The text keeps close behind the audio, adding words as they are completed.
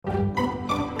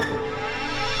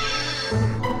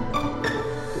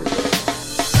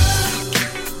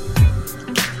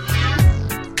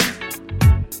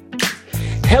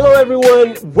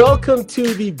Welcome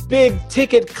to the Big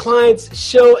Ticket Clients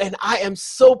Show, and I am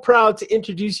so proud to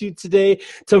introduce you today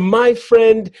to my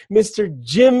friend, Mr.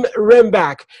 Jim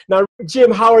Rembach. Now,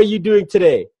 Jim, how are you doing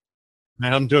today?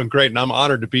 Man, I'm doing great, and I'm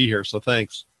honored to be here, so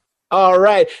thanks. All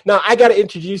right. Now, I got to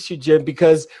introduce you, Jim,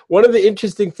 because one of the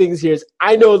interesting things here is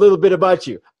I know a little bit about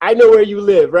you. I know where you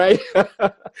live, right?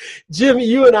 Jim,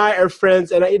 you and I are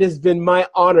friends, and it has been my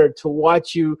honor to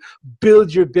watch you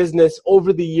build your business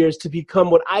over the years to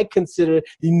become what I consider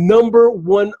the number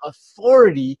one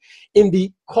authority in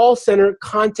the call center,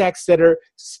 contact center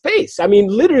space. I mean,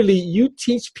 literally, you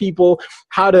teach people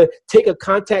how to take a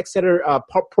contact center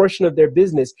portion of their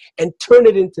business and turn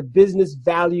it into business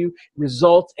value,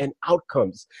 results, and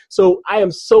outcomes. So I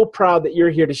am so proud that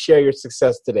you're here to share your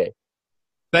success today.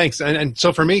 Thanks. And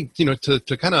so for me,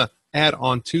 to kind of add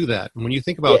on to that, when you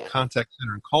think about contact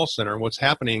center and call center, what's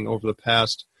happening over the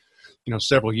past,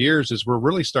 several years is we're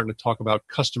really starting to talk about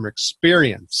customer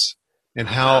experience and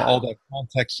how all that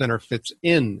contact center fits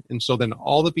in. And so then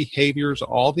all the behaviors,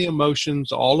 all the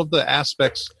emotions, all of the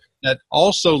aspects that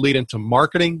also lead into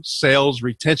marketing, sales,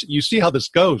 retention. You see how this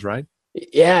goes, right?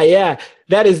 Yeah.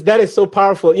 That is so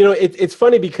powerful. It's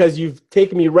funny because you've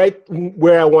taken me right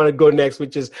where I want to go next,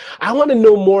 which is I want to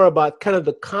know more about kind of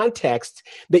the context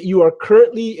that you are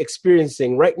currently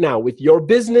experiencing right now with your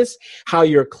business, how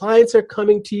your clients are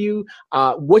coming to you,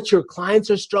 what your clients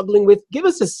are struggling with. Give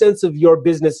us a sense of your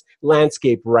business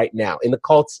landscape right now in the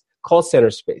call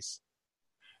center space.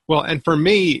 Well, and for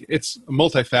me, it's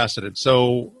multifaceted.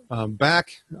 So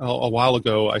back a while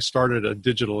ago, I started a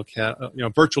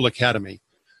virtual academy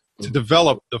to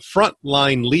develop the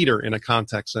frontline leader in a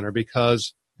contact center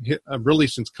because really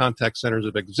since contact centers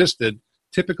have existed,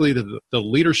 typically the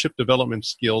leadership development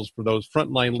skills for those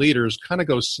frontline leaders kind of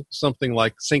goes something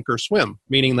like sink or swim,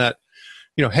 meaning that,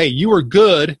 hey, you are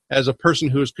good as a person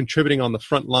who is contributing on the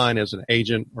front line as an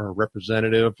agent or a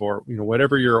representative or,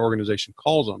 whatever your organization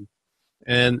calls them.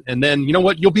 And then, you know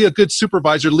what, you'll be a good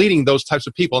supervisor leading those types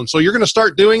of people. And so you're going to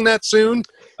start doing that soon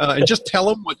and just tell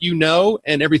them what you know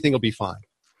and everything will be fine.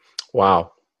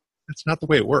 Wow. That's not the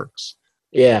way it works.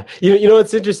 Yeah.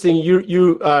 It's interesting.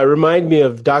 You remind me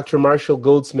of Dr. Marshall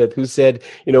Goldsmith, who said,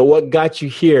 what got you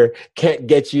here can't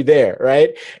get you there, right?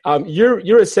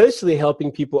 You're essentially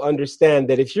helping people understand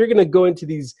that if you're going to go into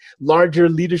these larger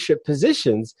leadership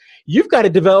positions, you've got to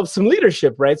develop some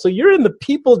leadership, right? So you're in the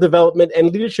people development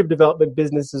and leadership development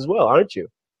business as well, aren't you?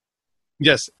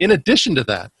 Yes. In addition to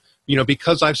that,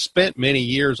 because I've spent many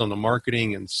years on the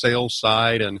marketing and sales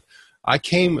side, and I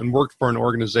came and worked for an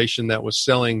organization that was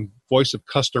selling voice of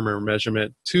customer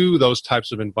measurement to those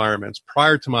types of environments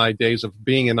prior to my days of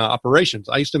being in operations.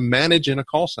 I used to manage in a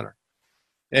call center.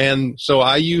 And so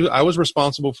I was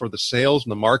responsible for the sales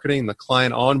and the marketing, the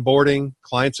client onboarding,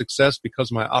 client success.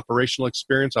 Because of my operational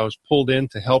experience, I was pulled in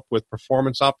to help with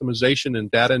performance optimization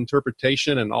and data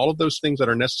interpretation and all of those things that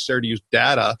are necessary to use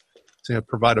data to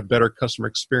provide a better customer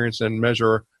experience and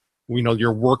measure,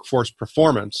 your workforce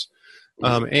performance.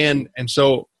 And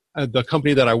so the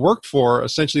company that I worked for,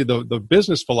 essentially the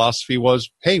business philosophy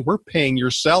was, hey, we're paying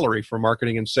your salary for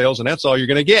marketing and sales, and that's all you're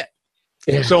going to get.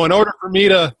 Yeah. So in order for me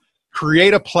to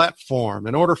create a platform,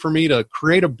 in order for me to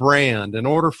create a brand, in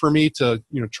order for me to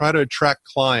try to attract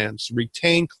clients,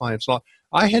 retain clients,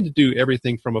 I had to do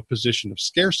everything from a position of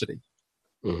scarcity.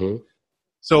 Mm-hmm.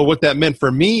 So what that meant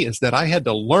for me is that I had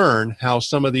to learn how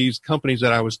some of these companies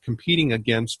that I was competing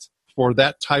against for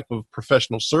that type of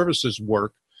professional services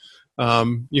work,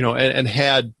 and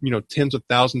had, tens of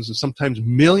thousands and sometimes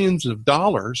millions of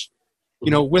dollars,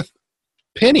 with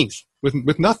pennies,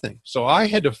 with nothing. So I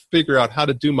had to figure out how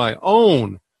to do my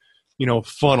own,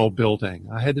 funnel building.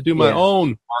 I had to do my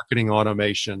own marketing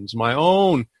automations,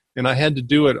 and I had to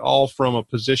do it all from a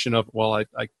position of, well,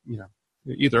 I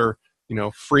either,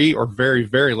 free or very,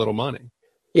 very little money.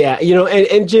 Yeah,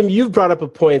 and Jim, you've brought up a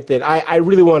point that I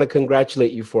really want to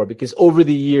congratulate you for, because over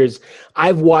the years,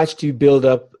 I've watched you build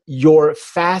up your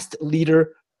Fast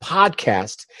Leader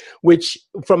podcast, which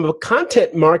from a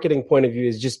content marketing point of view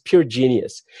is just pure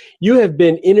genius. You have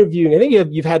been interviewing, I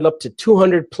think you've had up to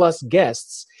 200 plus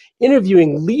guests,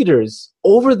 interviewing leaders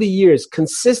over the years,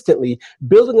 consistently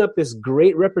building up this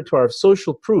great repertoire of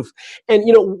social proof. And,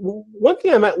 one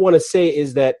thing I might want to say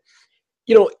is that,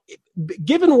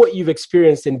 given what you've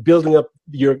experienced in building up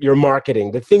your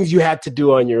marketing, the things you had to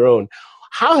do on your own,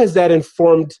 how has that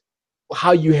informed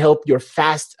how you help your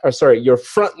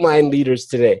frontline leaders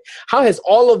today? How has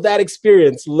all of that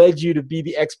experience led you to be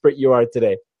the expert you are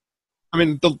today? I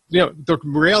mean, the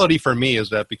reality for me is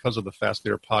that because of the Fast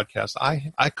Leader podcast,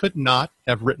 I could not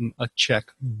have written a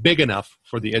check big enough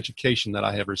for the education that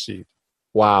I have received.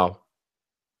 Wow.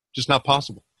 Just not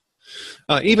possible.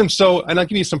 Even so, and I'll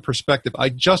give you some perspective. I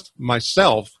just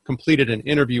myself completed an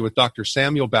interview with Dr.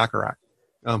 Samuel Bacharach,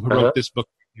 who wrote this book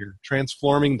here,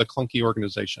 Transforming the Clunky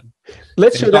Organization.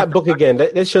 Let's show that book again.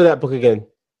 Let's show that book again.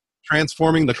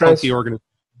 Transforming the Clunky Organization.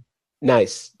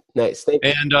 Nice. Thank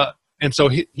you. And so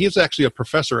he is actually a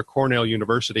professor at Cornell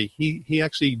University. He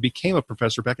actually became a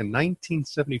professor back in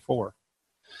 1974.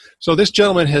 So this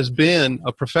gentleman has been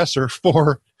a professor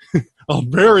for a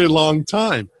very long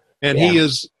time, and he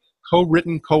is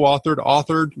co-written, co-authored,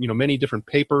 authored, many different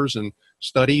papers and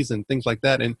studies and things like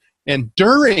that. And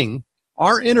during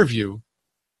our interview,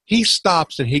 he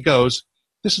stops and he goes,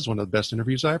 "This is one of the best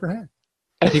interviews I ever had."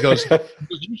 And he goes,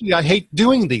 "Usually I hate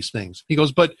doing these things." He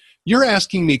goes, "But you're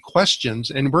asking me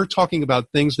questions and we're talking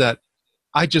about things that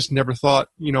I just never thought,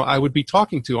 I would be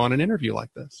talking to on an interview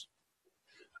like this."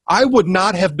 I would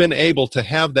not have been able to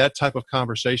have that type of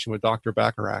conversation with Dr.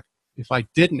 Bacharach if I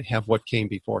didn't have what came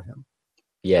before him.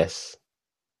 Yes.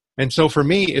 And so for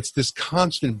me, it's this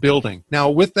constant building. Now,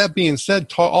 with that being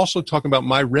said, also talking about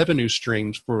my revenue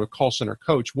streams for a call center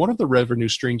coach, one of the revenue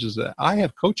streams is that I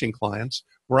have coaching clients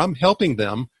where I'm helping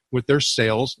them with their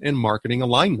sales and marketing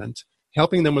alignment,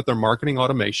 helping them with their marketing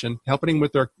automation, helping them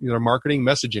with their marketing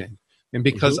messaging. And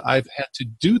because I've had to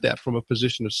do that from a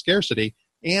position of scarcity,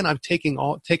 and I've taken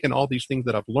all these things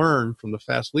that I've learned from the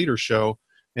Fast Leader Show,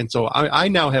 and so I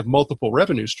now have multiple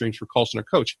revenue streams for Call Center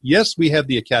Coach. Yes, we have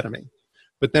the Academy,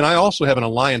 but then I also have an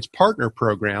alliance partner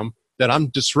program that I'm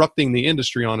disrupting the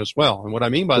industry on as well. And what I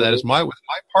mean by that is with my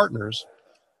partners,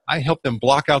 I help them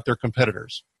block out their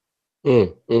competitors.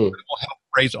 It will help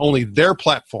raise only their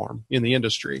platform in the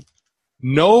industry.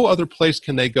 No other place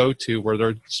can they go to where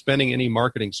they're spending any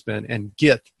marketing spend and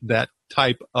get that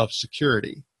type of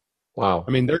security. Wow.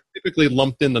 I mean, they're typically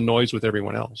lumped in the noise with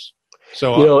everyone else.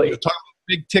 So talk about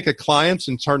big ticket clients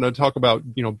and starting to talk about,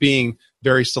 being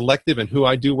very selective in who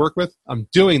I do work with. I'm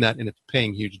doing that and it's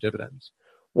paying huge dividends.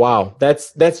 Wow.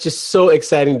 That's just so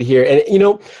exciting to hear.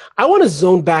 And, I want to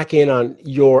zone back in on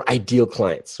your ideal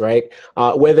clients, right?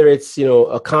 Whether it's,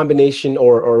 a combination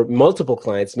or multiple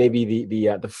clients, maybe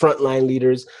the frontline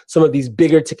leaders, some of these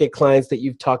bigger ticket clients that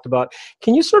you've talked about.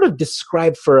 Can you sort of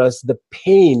describe for us the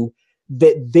pain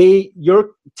that your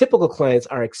typical clients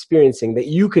are experiencing that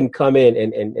you can come in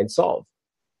and solve?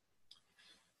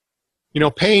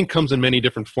 Pain comes in many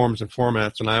different forms and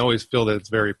formats, and I always feel that it's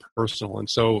very personal. And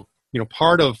so,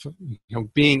 part of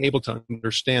being able to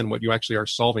understand what you actually are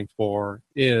solving for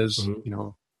is,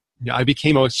 I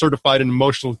became a certified in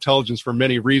emotional intelligence for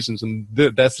many reasons, and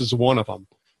this is one of them,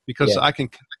 because I can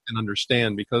connect and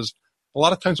understand. Because a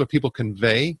lot of times what people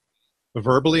convey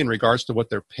verbally in regards to what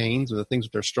their pains and the things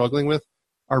that they're struggling with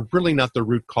are really not the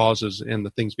root causes and the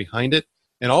things behind it.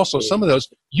 And also some of those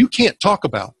you can't talk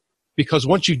about, because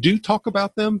once you do talk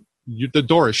about them, the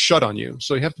door is shut on you.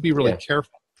 So you have to be really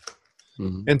careful.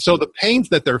 And so the pains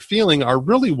that they're feeling are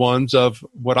really ones of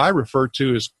what I refer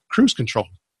to as cruise control.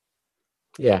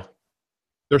 Yeah.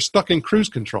 They're stuck in cruise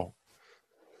control.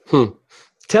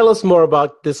 Tell us more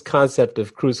about this concept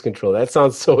of cruise control. That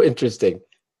sounds so interesting.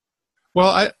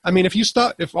 Well, I mean,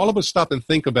 if all of us stop and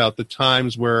think about the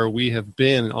times where we have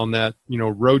been on that,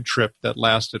 road trip that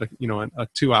lasted,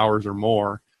 2 hours or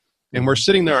more, and we're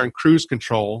sitting there on cruise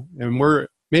control, and we're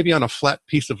maybe on a flat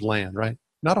piece of land, right?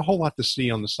 Not a whole lot to see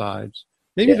on the sides.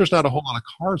 Maybe there's not a whole lot of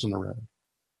cars on the road,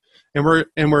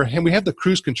 and we have the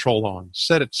cruise control on,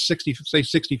 set at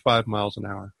 65 miles an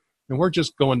hour, and we're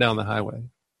just going down the highway.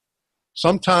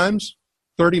 Sometimes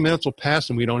 30 minutes will pass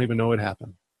and we don't even know it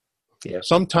happened. Yeah.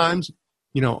 Sometimes,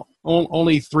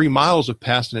 only 3 miles have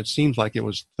passed and it seems like it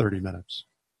was 30 minutes.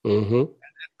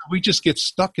 We just get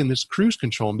stuck in this cruise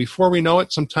control. And before we know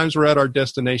it, sometimes we're at our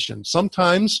destination.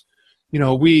 Sometimes,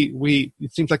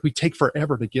 it seems like we take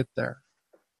forever to get there.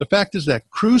 The fact is that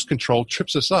cruise control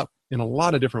trips us up in a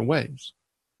lot of different ways.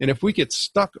 And if we get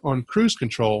stuck on cruise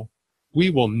control,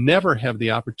 we will never have the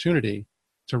opportunity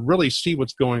to really see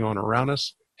what's going on around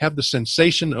us, have the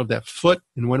sensation of that foot,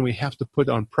 and when we have to put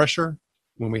on pressure,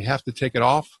 when we have to take it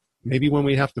off, maybe when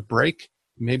we have to brake,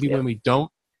 maybe when we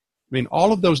don't. I mean,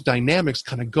 all of those dynamics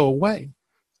kind of go away.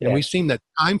 And we seem that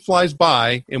time flies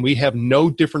by and we have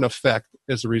no different effect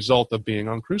as a result of being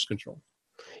on cruise control.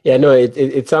 Yeah, no,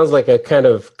 it sounds like a kind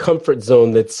of comfort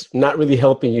zone that's not really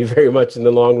helping you very much in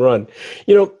the long run.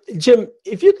 Jim,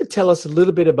 if you could tell us a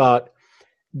little bit about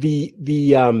the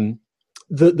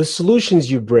solutions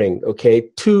you bring, okay,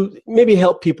 to maybe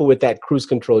help people with that cruise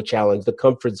control challenge, the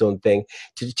comfort zone thing,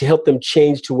 to help them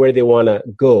change to where they want to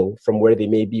go from where they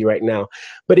may be right now.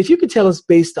 But if you could tell us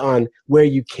based on where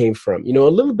you came from, a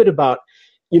little bit about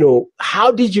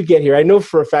how did you get here? I know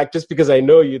for a fact, just because I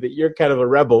know you, that you're kind of a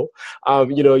rebel.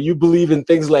 You believe in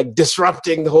things like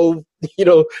disrupting the whole,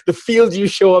 the field you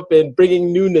show up in,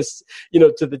 bringing newness,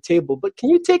 to the table. But can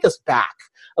you take us back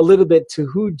a little bit to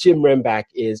who Jim Rembach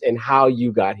is and how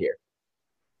you got here?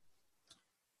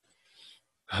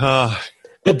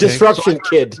 The disruption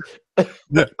kid.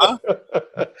 Huh?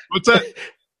 What's that?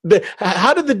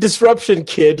 How did the disruption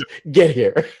kid get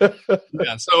here?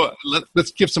 Yeah, so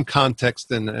let's give some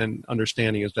context and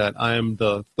understanding. Is that I am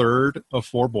the third of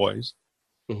four boys,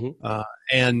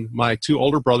 and my two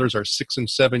older brothers are 6 and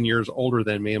 7 years older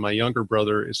than me, and my younger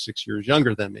brother is 6 years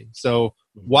younger than me. So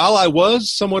while I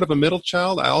was somewhat of a middle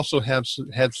child, I also had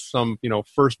some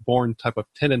firstborn type of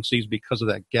tendencies because of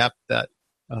that gap that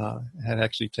had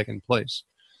actually taken place.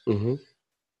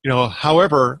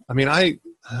 However,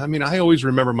 I always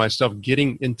remember myself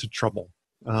getting into trouble.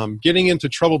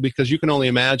 Because you can only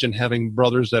imagine having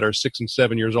brothers that are 6 and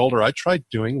 7 years older. I tried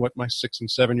doing what my 6 and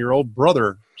 7 year old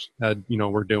brother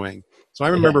were doing. So I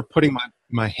remember putting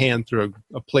my hand through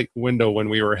a plate window when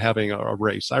we were having a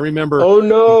race. I remember. Oh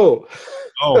no!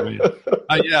 Oh man,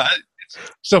 yeah.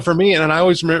 So for me, and I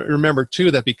always remember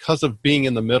too that because of being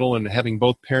in the middle and having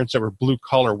both parents that were blue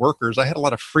collar workers, I had a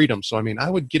lot of freedom. So I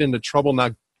would get into trouble.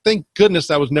 Now, thank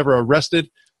goodness I was never arrested.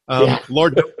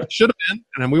 Lord, should have been,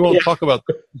 and we won't talk about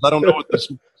that. I don't know what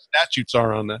the statutes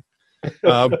are on that.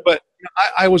 But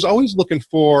I was always looking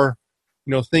for,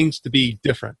 things to be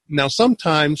different. Now,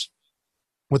 sometimes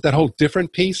with that whole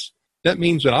different piece, that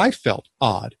means that I felt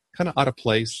odd, kind of out of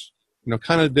place,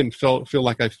 kind of didn't feel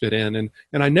like I fit in. And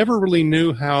I never really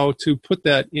knew how to put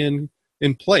that in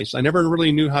place. I never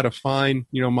really knew how to find,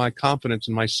 my confidence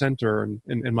and my center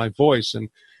and my voice.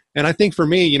 And I think for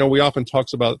me, we often talk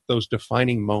about those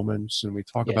defining moments, and we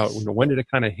talk about when did it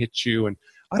kind of hit you, and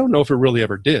I don't know if it really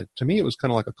ever did. To me, it was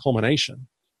kind of like a culmination.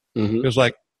 It was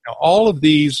like all of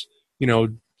these,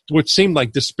 what seemed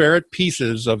like disparate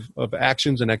pieces of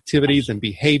actions and activities and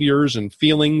behaviors and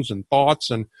feelings and thoughts,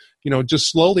 and just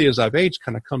slowly as I've aged,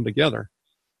 kind of come together.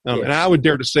 And I would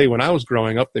dare to say, when I was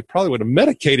growing up, they probably would have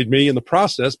medicated me in the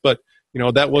process, but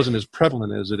that wasn't as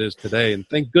prevalent as it is today. And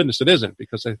thank goodness it isn't,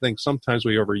 because I think sometimes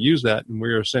we overuse that, and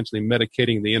we're essentially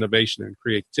medicating the innovation and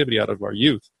creativity out of our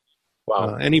youth.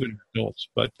 Wow. And even adults,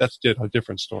 but that's a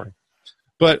different story.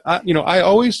 But, I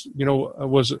always,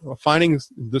 was finding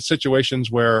the situations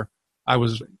where I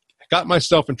got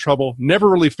myself in trouble, never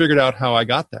really figured out how I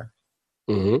got there.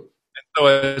 And so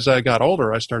as I got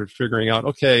older, I started figuring out,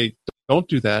 okay, don't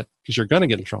do that because you're going to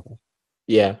get in trouble.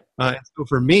 Yeah. So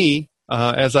for me,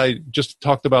 as I just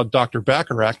talked about Dr.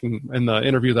 Bacharach in the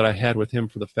interview that I had with him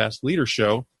for the Fast Leader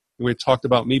Show, we talked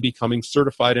about me becoming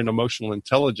certified in emotional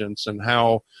intelligence and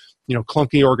how,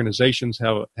 clunky organizations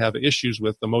have issues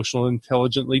with emotional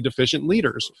intelligently deficient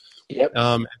leaders. Yep.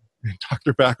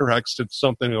 Dr. Bacharach said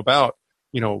something about,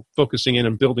 focusing in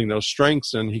and building those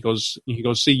strengths. And he goes,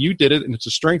 see, you did it and it's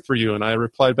a strength for you. And I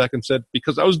replied back and said,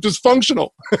 because I was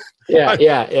dysfunctional. Yeah.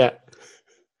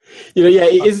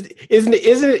 Isn't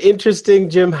it interesting,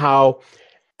 Jim, how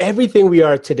everything we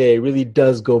are today really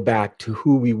does go back to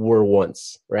who we were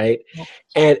once, right?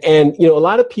 And a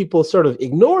lot of people sort of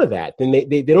ignore that, and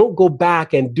they don't go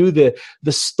back and do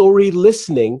the story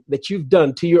listening that you've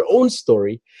done to your own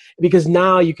story, because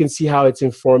now you can see how it's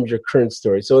informed your current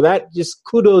story. So that just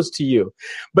kudos to you.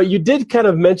 But you did kind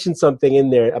of mention something in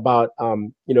there about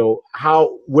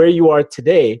where you are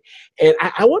today, and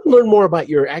I want to learn more about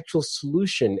your actual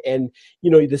solution and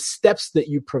the steps that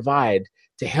you provide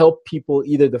to help people,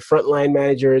 either the frontline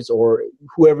managers or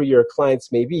whoever your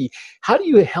clients may be. How do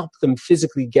you help them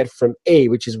physically get from A,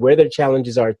 which is where their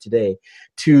challenges are today,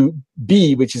 to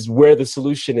B, which is where the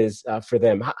solution is for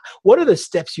them? What are the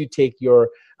steps you take your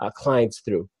clients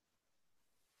through?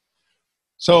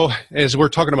 So as we're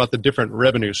talking about the different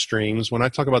revenue streams, when I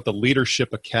talk about the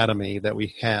Leadership Academy that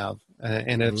we have,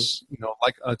 and it's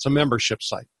it's a membership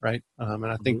site, right? And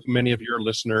I think many of your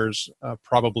listeners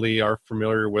probably are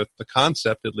familiar with the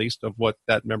concept, at least, of what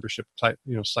that membership type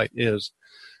site is.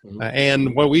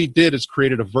 And what we did is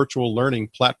created a virtual learning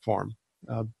platform.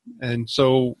 And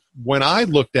so when I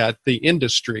looked at the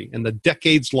industry and the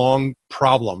decades-long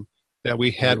problem that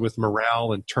we had with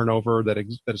morale and turnover that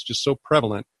is just so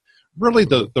prevalent, really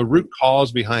the root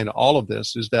cause behind all of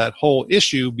this is that whole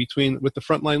issue with the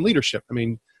frontline leadership. I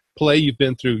mean, Pillay, you've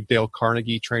been through Dale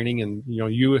Carnegie training, and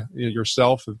you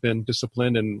yourself have been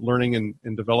disciplined in learning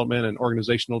and development and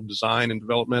organizational design and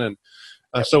development.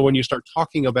 And so when you start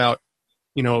talking about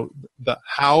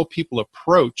how people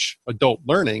approach adult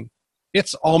learning,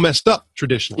 it's all messed up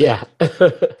traditionally. Yeah.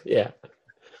 Yeah.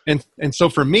 And so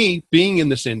for me, being in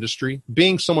this industry,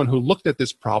 being someone who looked at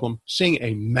this problem, seeing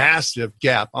a massive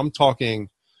gap, I'm talking,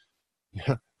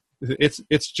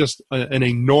 it's just an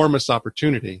enormous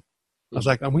opportunity. I was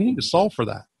like, we need to solve for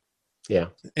that. Yeah.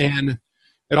 And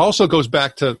it also goes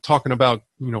back to talking about,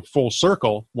 full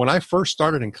circle. When I first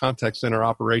started in contact center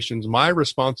operations, my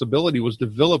responsibility was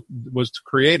to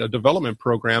create a development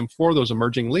program for those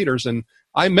emerging leaders, and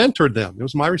I mentored them. It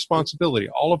was my responsibility.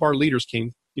 All of our leaders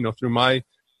came, through my,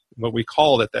 what we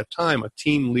called at that time, a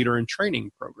team leader and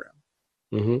training program.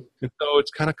 Mm-hmm. And so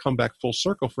it's kind of come back full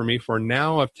circle for me. For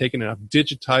now, I've taken it, I've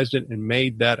digitized it, and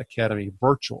made that academy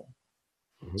virtual,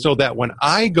 so that when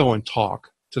I go and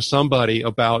talk to somebody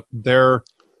about their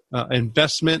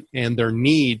investment and their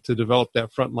need to develop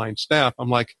that frontline staff, I'm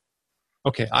like,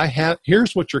 okay,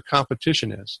 here's what your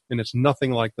competition is, and it's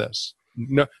nothing like this.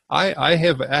 No, I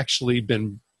have actually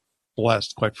been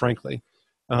blessed, quite frankly.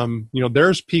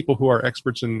 There's people who are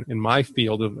experts in my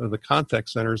field of the contact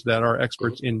centers that are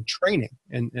experts in training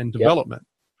and development.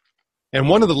 Yep. And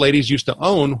one of the ladies used to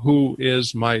own, who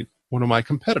is one of my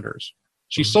competitors.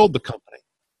 She sold the company.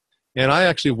 And I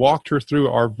actually walked her through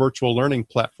our virtual learning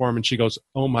platform, and she goes,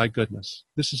 "Oh my goodness,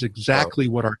 this is exactly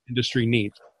what our industry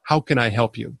needs. How can I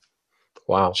help you?"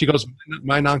 Wow. She goes,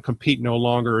 "My non-compete no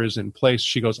longer is in place."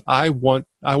 She goes, I want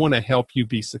to help you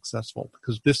be successful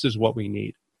because this is what we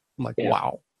need. I'm like,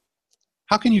 wow.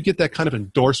 How can you get that kind of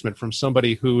endorsement from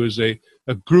somebody who is a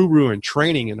guru in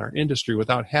training in our industry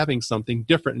without having something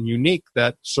different and unique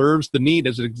that serves the need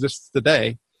as it exists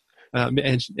today?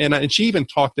 And she even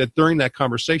talked during that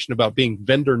conversation about being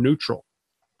vendor neutral.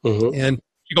 Mm-hmm. And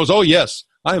she goes, "Oh, yes,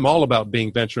 I am all about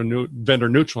being vendor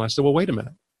neutral." I said, "Well, wait a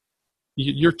minute.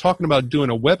 You're talking about doing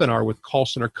a webinar with Call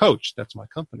Center Coach. That's my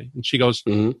company." And she goes,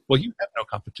 "Well, you have no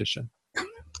competition."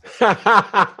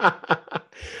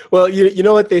 Well, you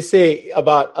know what they say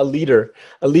about a leader.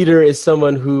 A leader is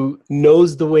someone who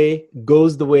knows the way,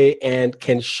 goes the way, and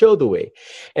can show the way.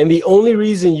 And the only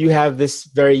reason you have this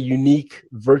very unique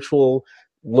virtual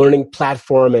learning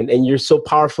platform and you're so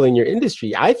powerful in your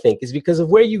industry, I think, is because of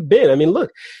where you've been. I mean,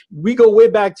 look, we go way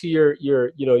back to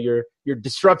your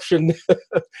disruption,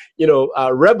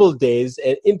 rebel days,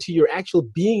 and into your actual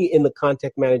being in the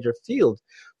contact manager field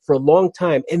for a long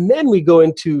time. And then we go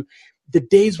into the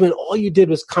days when all you did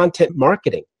was content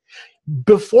marketing.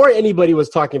 Before anybody was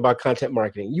talking about content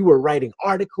marketing, you were writing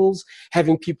articles,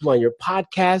 having people on your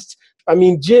podcast. I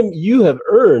mean, Jim, you have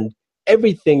earned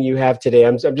everything you have today.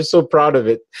 I'm just so proud of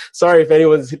it. Sorry if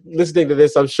anyone's listening to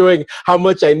this. I'm showing how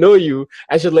much I know you.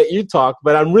 I should let you talk,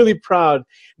 but I'm really proud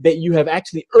that you have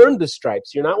actually earned the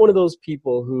stripes. You're not one of those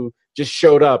people who just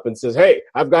showed up and says, "Hey,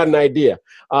 I've got an idea."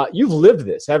 You've lived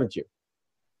this, haven't you?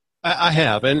 I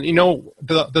have. And,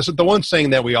 the one saying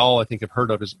that we all, I think, have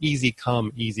heard of is easy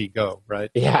come, easy go,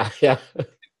 right? Yeah.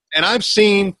 And I've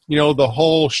seen, the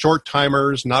whole short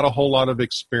timers, not a whole lot of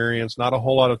experience, not a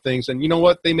whole lot of things. And you know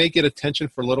what? They may get attention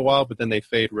for a little while, but then they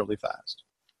fade really fast.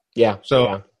 Yeah.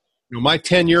 So, my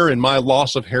tenure and my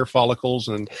loss of hair follicles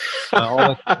and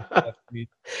all that.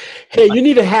 Hey, you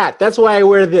need a hat. That's why I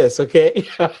wear this, okay?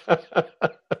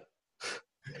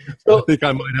 So, I think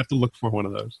I might have to look for one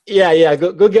of those. Yeah.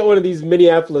 Go get one of these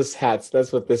Minneapolis hats.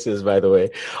 That's what this is, by the way.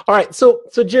 All right. So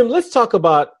Jim, let's talk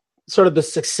about sort of the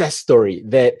success story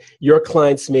that your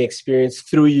clients may experience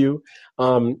through you.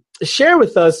 Share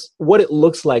with us what it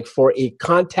looks like for a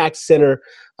contact center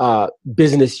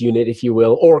business unit, if you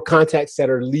will, or contact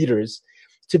center leaders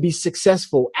to be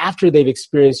successful after they've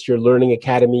experienced your learning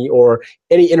academy or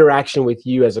any interaction with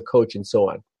you as a coach and so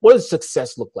on. What does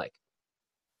success look like?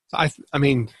 I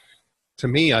mean, to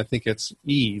me, I think it's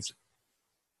ease.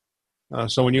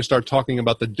 So when you start talking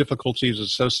about the difficulties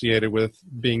associated with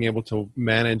being able to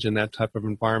manage in that type of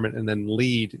environment and then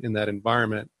lead in that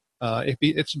environment,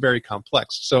 it's very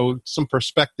complex. So some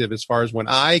perspective as far as when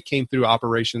I came through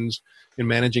operations in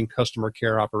managing customer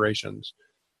care operations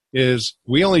is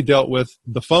we only dealt with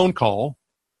the phone call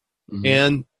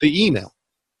and the email.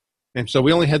 And so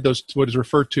we only had those, what is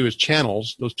referred to as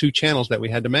channels, those two channels that we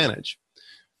had to manage.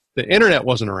 The internet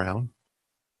wasn't around.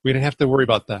 We didn't have to worry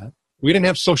about that. We didn't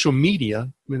have social media.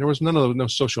 I mean, there was no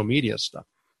social media stuff.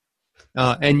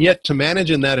 And yet to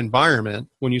manage in that environment,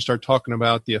 when you start talking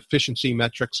about the efficiency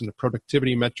metrics and the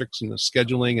productivity metrics and the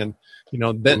scheduling and,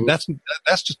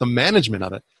 that's just the management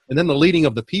of it. And then the leading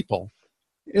of the people,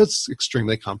 it's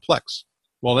extremely complex.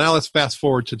 Well, now let's fast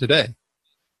forward to today.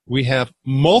 We have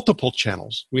multiple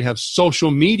channels. We have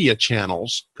social media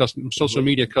channels, social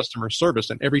media customer service,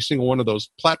 and every single one of those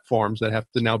platforms that have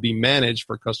to now be managed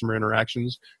for customer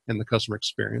interactions and the customer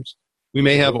experience. We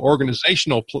may have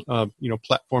organizational,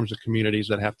 platforms or communities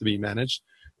that have to be managed.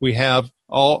 We have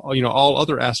all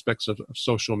other aspects of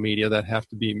social media that have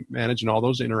to be managed and all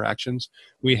those interactions.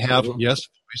 We have, yes,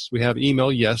 voice, we have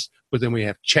email, yes, but then we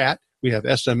have chat, we have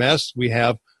SMS, we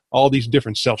have all these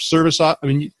different self-service. I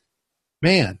mean,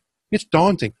 man, it's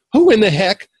daunting. Who in the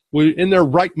heck would, in their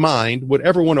right mind, would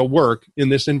ever want to work in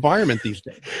this environment these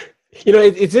days? You know,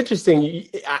 it's interesting.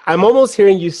 I'm almost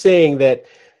hearing you saying that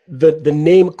the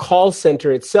name call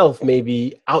center itself may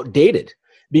be outdated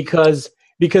because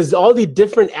all the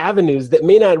different avenues that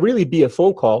may not really be a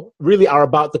phone call really are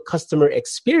about the customer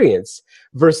experience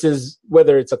versus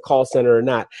whether it's a call center or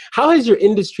not. How has your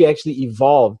industry actually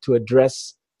evolved to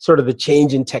address sort of the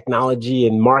change in technology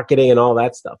and marketing and all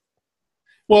that stuff?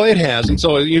 Well, it has. And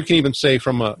so you can even say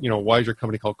from a wiser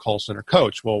company called Call Center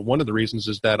Coach. Well, one of the reasons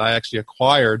is that I actually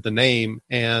acquired the name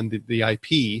and the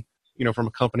IP, from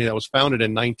a company that was founded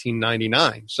in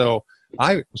 1999. So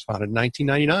I was founded in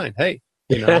 1999. Hey,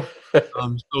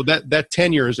 so that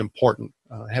tenure is important.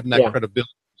 Having that credibility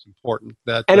is important.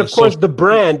 And of course, the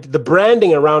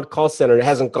branding around call center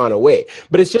hasn't gone away.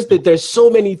 But it's just that there's so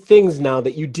many things now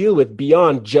that you deal with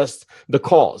beyond just the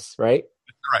calls, right?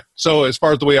 Right. So as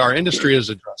far as the way our industry has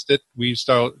addressed it, we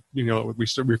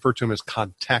refer to them as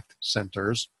contact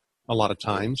centers a lot of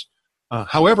times.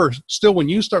 However, still, when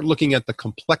you start looking at the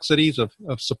complexities of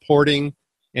supporting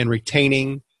and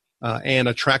retaining and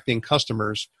attracting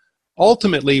customers,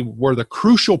 ultimately where the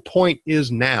crucial point is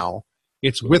now,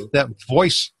 it's with that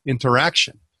voice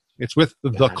interaction. It's with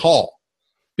the call,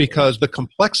 because the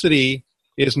complexity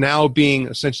is now being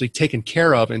essentially taken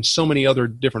care of in so many other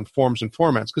different forms and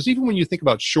formats. Because even when you think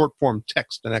about short form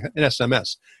text and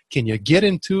SMS, can you get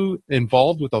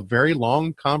involved with a very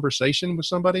long conversation with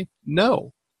somebody?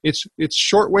 No. It's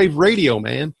shortwave radio,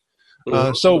 man.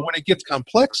 So when it gets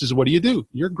complex, what do?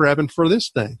 You're grabbing for this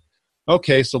thing.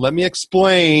 Okay, so let me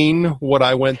explain what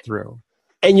I went through.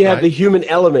 And you have the human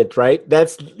element, right?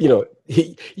 That's,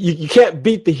 you can't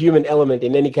beat the human element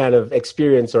in any kind of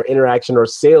experience or interaction or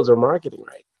sales or marketing,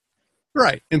 right?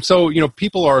 Right. And so,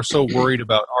 people are so worried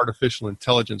about artificial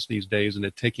intelligence these days and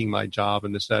it taking my job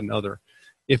and this, that, and other.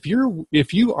 If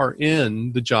you are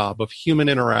in the job of human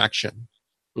interaction,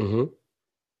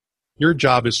 your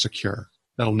job is secure.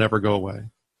 That'll never go away.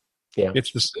 Yeah.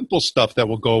 It's the simple stuff that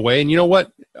will go away. And you know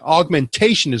what?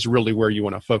 Augmentation is really where you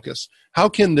want to focus. How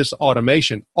can this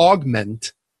automation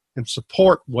augment and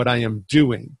support what I am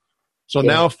doing? So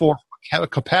now for a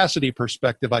capacity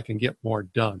perspective, I can get more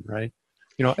done, right?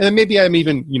 And maybe I'm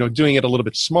even, doing it a little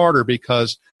bit smarter,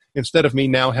 because instead of me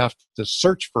now have to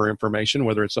search for information,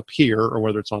 whether it's up here or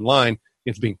whether it's online,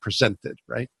 it's being presented,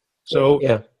 right? So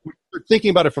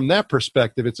thinking about it from that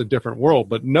perspective, it's a different world.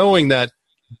 But knowing that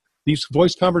these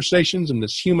voice conversations and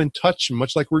this human touch,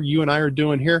 much like you and I are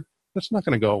doing here, that's not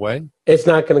going to go away. It's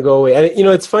not going to go away. And,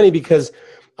 it's funny because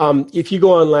if you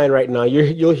go online right now,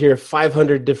 you'll hear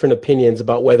 500 different opinions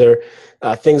about whether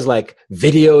things like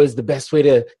video is the best way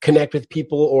to connect with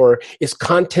people, or is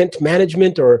content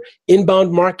management or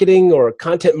inbound marketing or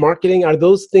content marketing, are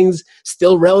those things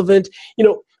still relevant?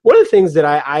 One of the things that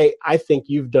I think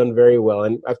you've done very well,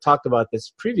 and I've talked about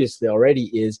this previously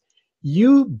already, is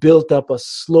you built up a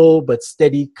slow but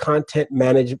steady content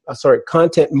marketing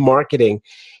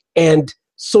and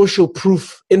social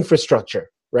proof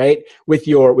infrastructure, right? With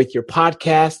your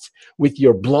podcasts, with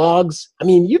your blogs. I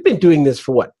mean, you've been doing this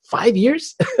for what, 5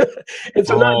 years? And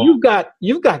so now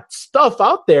you've got stuff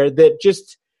out there that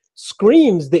just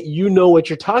screams that you know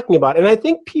what you're talking about. And I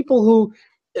think people who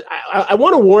I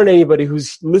want to warn anybody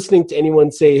who's listening to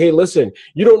anyone say, hey, listen,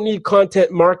 you don't need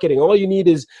content marketing. All you need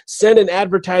is send an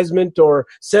advertisement or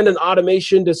send an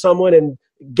automation to someone and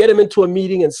get them into a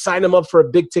meeting and sign them up for a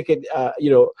big ticket,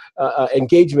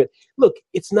 engagement. Look,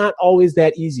 it's not always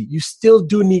that easy. You still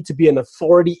do need to be an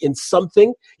authority in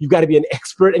something. You've got to be an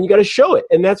expert and you got to show it.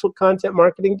 And that's what content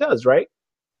marketing does, right?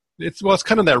 It's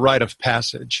kind of that rite of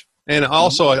passage. And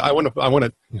also I want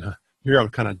to, here I'm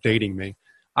kind of dating me.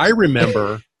 I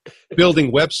remember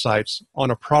building websites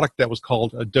on a product that was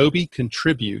called Adobe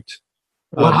Contribute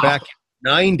back in the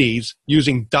 90s,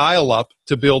 using dial-up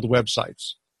to build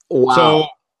websites. Wow. So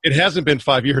it hasn't been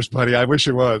 5 years, buddy. I wish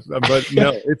it was. But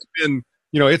no,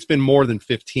 it's been more than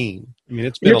 15. I mean,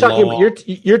 it's been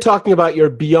you're talking about your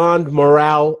Beyond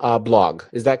Morale blog.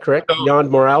 Is that correct? So, Beyond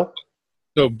Morale?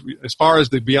 So as far as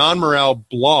the Beyond Morale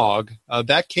blog,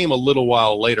 that came a little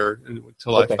while later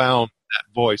until I found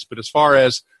that voice. But as far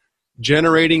as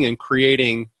generating and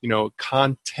creating,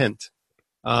 content,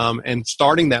 and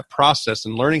starting that process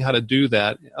and learning how to do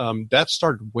that, that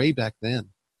started way back then.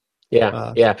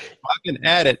 Yeah. I've been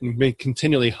at it and been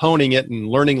continually honing it and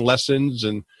learning lessons.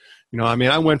 And,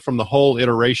 I went from the whole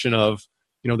iteration of,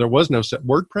 there was no set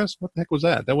WordPress. What the heck was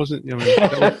that? That wasn't,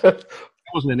 that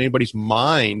wasn't in anybody's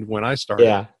mind when I started.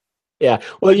 Yeah. Yeah.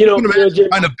 Well, Jim,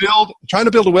 trying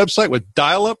to build a website with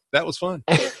dial-up. That was fun.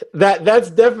 That's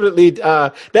definitely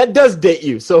that does date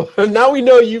you. So now we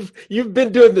know you've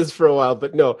been doing this for a while.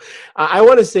 But no, I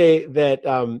want to say that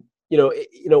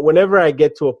whenever I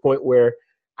get to a point where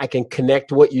I can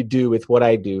connect what you do with what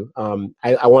I do,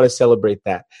 I want to celebrate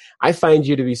that. I find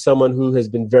you to be someone who has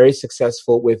been very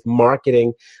successful with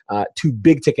marketing to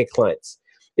big ticket clients.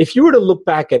 If you were to look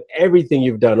back at everything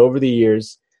you've done over the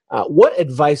years, what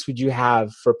advice would you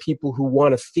have for people who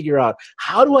want to figure out,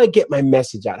 how do I get my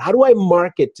message out? How do I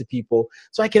market to people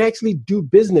so I can actually do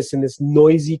business in this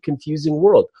noisy, confusing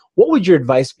world? What would your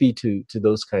advice be to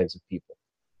those kinds of people?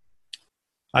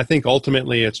 I think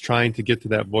ultimately it's trying to get to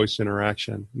that voice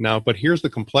interaction. Now, but here's the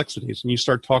complexities. And you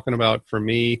start talking about, for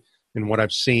me, and what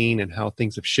I've seen and how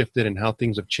things have shifted and how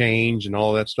things have changed and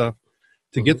all that stuff.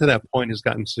 To get to that point has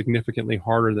gotten significantly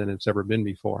harder than it's ever been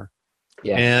before.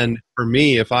 Yeah. And for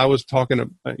me, if I was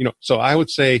talking, so I would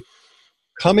say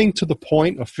coming to the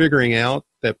point of figuring out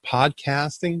that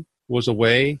podcasting was a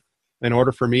way in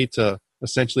order for me to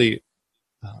essentially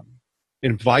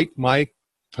invite my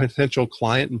potential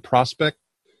client and prospect,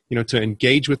 to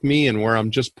engage with me, and where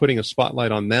I'm just putting a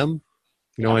spotlight on them,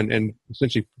 and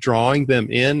essentially drawing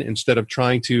them in instead of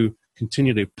trying to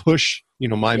continue to push,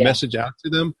 my message out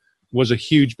to them, was a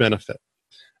huge benefit.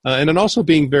 And then also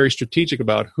being very strategic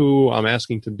about who I'm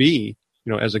asking to be,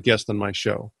 as a guest on my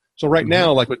show. So right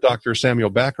now, like with Dr.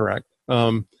 Samuel Bacharach,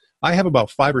 I have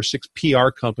about 5 or 6 PR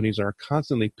companies that are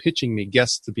constantly pitching me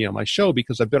guests to be on my show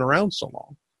because I've been around so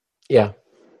long. Yeah.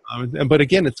 But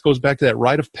again, it goes back to that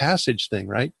rite of passage thing,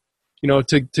 right?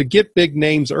 To get big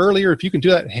names earlier, if you can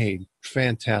do that, hey,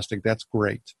 fantastic, that's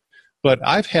great. But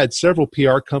I've had several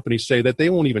PR companies say that they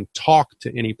won't even talk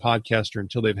to any podcaster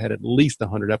until they've had at least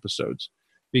 100 episodes.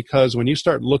 Because when you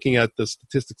start looking at the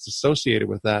statistics associated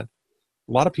with that,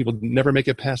 a lot of people never make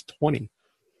it past 20.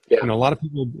 Yeah. A lot of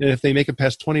people, if they make it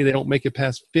past 20, they don't make it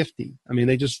past 50. I mean,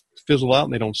 they just fizzle out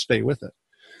and they don't stay with it.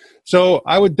 So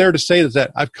I would dare to say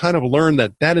that I've kind of learned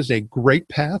that is a great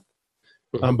path,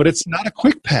 but it's not a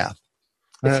quick path.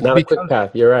 It's not a quick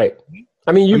path. You're right.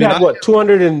 I mean, you've had what,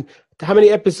 200 and how many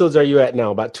episodes are you at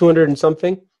now? About 200 and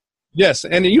something? Yes.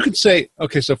 And you could say,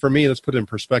 okay, so for me, let's put it in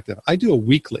perspective. I do a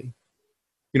weekly.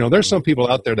 There's some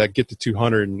people out there that get to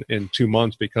 200 in 2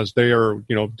 months because they are,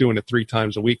 doing it 3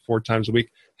 times a week, 4 times a week.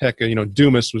 Heck,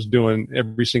 Dumas was doing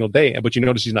every single day, but you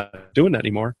notice he's not doing that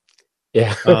anymore.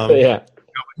 Yeah. Yeah.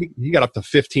 He got up to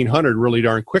 1,500 really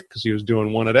darn quick because he was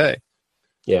doing one a day.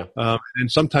 Yeah.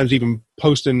 And sometimes even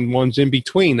posting ones in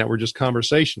between that were just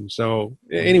conversations. So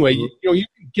anyway, you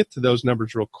can get to those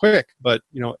numbers real quick, but,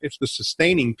 it's the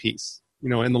sustaining piece,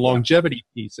 and the longevity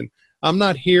piece. And I'm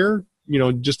not here,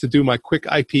 just to do my quick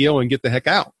IPO and get the heck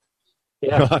out.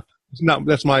 Yeah.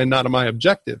 That's not my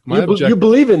objective. You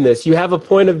believe in this. You have a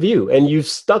point of view, and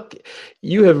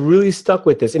you have really stuck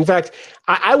with this. In fact,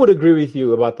 I would agree with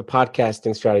you about the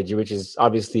podcasting strategy, which is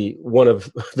obviously one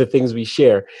of the things we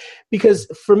share. Because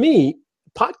for me,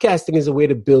 podcasting is a way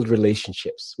to build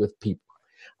relationships with people.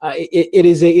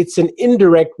 It's an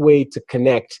indirect way to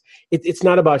connect. It's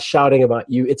not about shouting about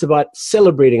you. It's about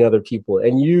celebrating other people,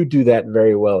 and you do that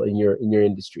very well in your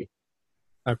industry.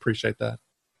 I appreciate that.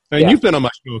 And you've been on my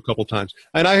show a couple times,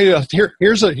 and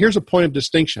here's a point of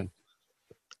distinction.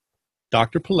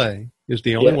 Dr. Pillay is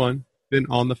the only one been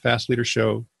on the Fast Leader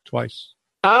show twice.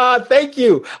 Thank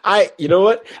you. You know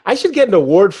what? I should get an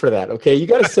award for that. Okay, you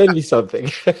got to send me something.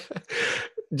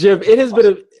 Jim, it has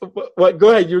been what?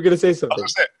 Go ahead. You were going to say something.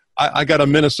 I got a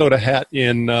Minnesota hat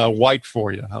in white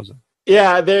for you. How's it?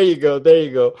 Yeah, there you go. There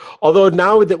you go. Although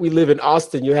now that we live in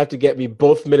Austin, you have to get me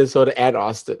both Minnesota and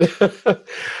Austin.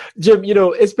 Jim,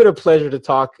 it's been a pleasure to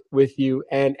talk with you.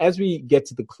 And as we get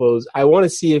to the close, I want to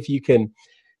see if you can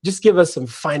just give us some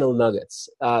final nuggets,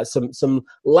 some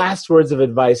last words of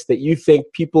advice that you think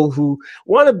people who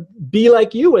want to be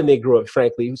like you when they grow up,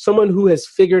 frankly, someone who has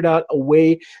figured out a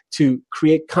way to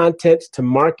create content, to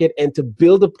market, and to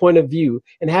build a point of view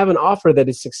and have an offer that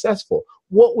is successful.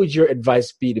 What would your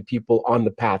advice be to people on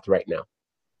the path right now?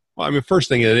 Well, I mean, first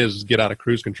thing it is get out of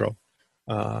cruise control.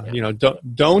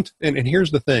 Don't. And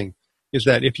here's the thing, is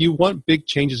that if you want big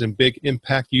changes and big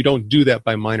impact, you don't do that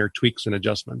by minor tweaks and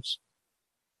adjustments.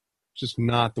 It's just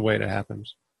not the way it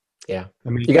happens. Yeah. I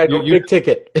mean, you got to go big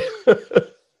ticket.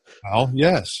 Well,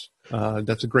 yes.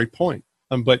 That's a great point.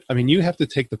 But I mean, you have to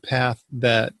take the path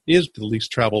that is the least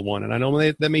traveled one. And I know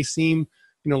that may seem,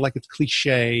 like it's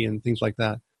cliche and things like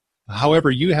that.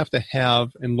 However, you have to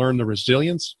have and learn the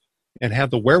resilience and have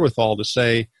the wherewithal to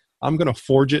say, I'm going to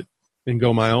forge it and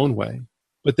go my own way.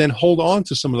 but then hold on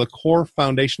to some of the core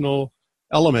foundational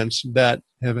elements that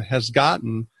has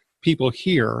gotten people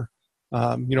here,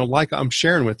 like I'm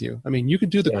sharing with you. I mean, you could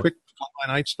do the quick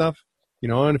fly-by-night stuff,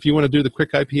 and if you want to do the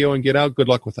quick IPO and get out, good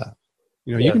luck with that.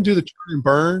 You can do the churn and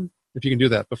burn if you can do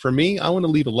that. But for me, I want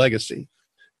to leave a legacy.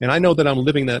 And I know that I'm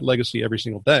living that legacy every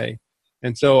single day.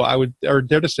 And so I would dare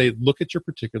to say, look at your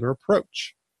particular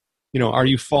approach. Are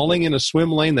you falling in a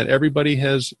swim lane that everybody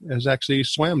has actually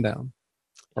swam down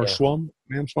or swum?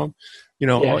 Or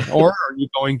are you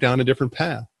going down a different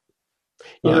path?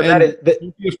 Don't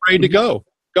be afraid to go.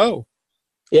 Go.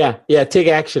 Yeah. Take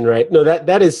action, right? No,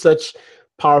 that is such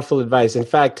powerful advice. In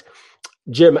fact,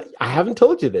 Jim, I haven't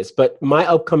told you this, but my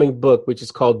upcoming book, which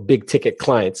is called Big Ticket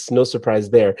Clients, no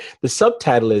surprise there. The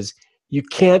subtitle is You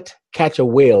Can't Catch a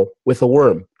Whale with a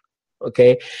Worm.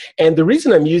 Okay. And the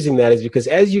reason I'm using that is because,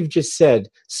 as you've just said,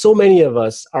 so many of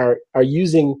us are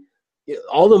using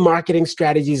all the marketing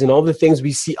strategies and all the things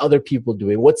we see other people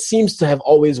doing, what seems to have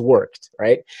always worked,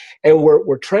 right? And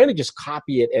we're trying to just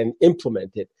copy it and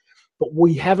implement it, but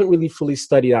we haven't really fully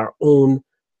studied our own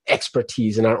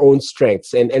expertise and our own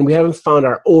strengths, and we haven't found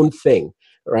our own thing,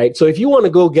 right? So if you want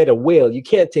to go get a whale, you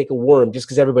can't take a worm just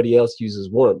because everybody else uses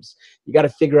worms. You got to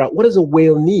figure out, what does a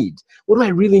whale need? What do I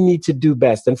really need to do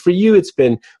best? And for you, it's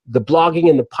been the blogging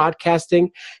and the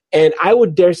podcasting. And I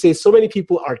would dare say so many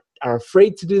people are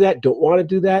afraid to do that, don't want to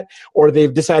do that, or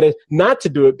they've decided not to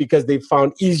do it because they've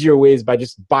found easier ways by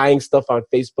just buying stuff on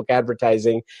Facebook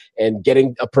advertising and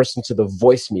getting a person to the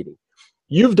voice meeting.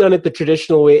 You've done it the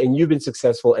traditional way, and you've been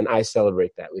successful, and I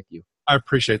celebrate that with you. I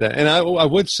appreciate that. And I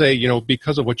would say,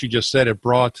 because of what you just said, it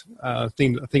brought a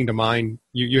thing to mind.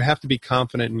 You have to be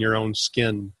confident in your own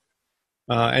skin.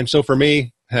 And so for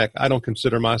me, heck, I don't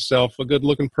consider myself a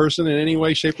good-looking person in any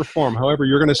way, shape, or form. However,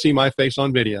 you're going to see my face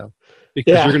on video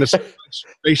because you're going to see my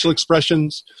facial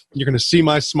expressions. You're going to see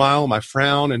my smile, my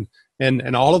frown,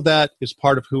 and all of that is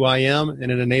part of who I am,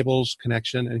 and it enables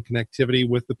connection and connectivity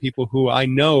with the people who I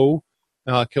know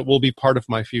will be part of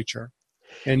my future.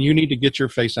 And you need to get your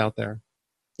face out there.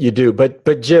 You do.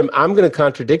 But Jim, I'm going to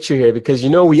contradict you here because,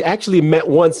 we actually met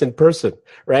once in person,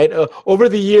 right? Over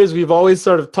the years, we've always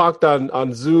sort of talked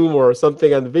on Zoom or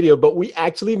something on the video, but we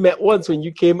actually met once when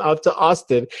you came out to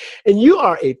Austin, and you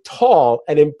are a tall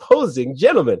and imposing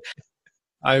gentleman.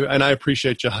 I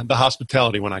appreciate the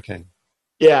hospitality when I came.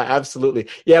 Yeah, absolutely.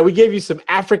 Yeah, we gave you some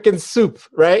African soup,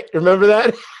 right? Remember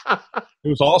that? It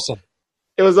was awesome.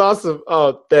 It was awesome.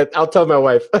 Oh, I'll tell my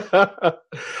wife.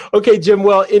 Okay, Jim.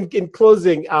 Well, in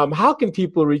closing, how can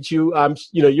people reach you?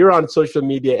 You're on social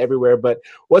media everywhere, but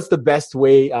what's the best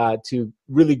way to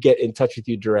really get in touch with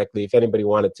you directly if anybody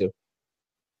wanted to?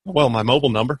 Well, my mobile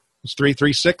number is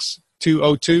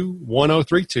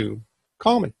 336-202-1032.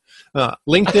 Call me.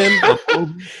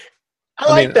 LinkedIn. I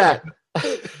like that.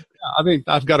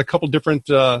 I've got a couple different,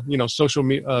 social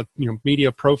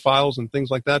media profiles and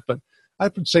things like that, but I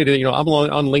would say that, I'm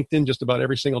on LinkedIn just about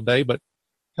every single day, but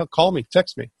call me,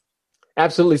 text me.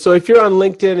 Absolutely. So if you're on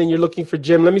LinkedIn and you're looking for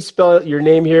Jim, let me spell out your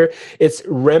name here. It's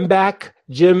Rembach,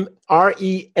 Jim,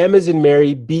 R-E-M as in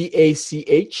Mary,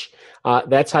 B-A-C-H.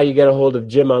 That's how you get a hold of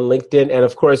Jim on LinkedIn. And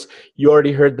of course, you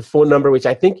already heard the phone number, which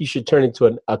I think you should turn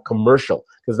into a commercial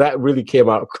because that really came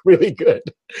out really good.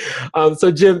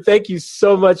 So Jim, thank you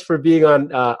so much for being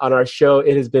on our show.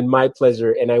 It has been my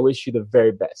pleasure, and I wish you the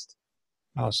very best.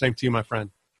 Same to you, my friend.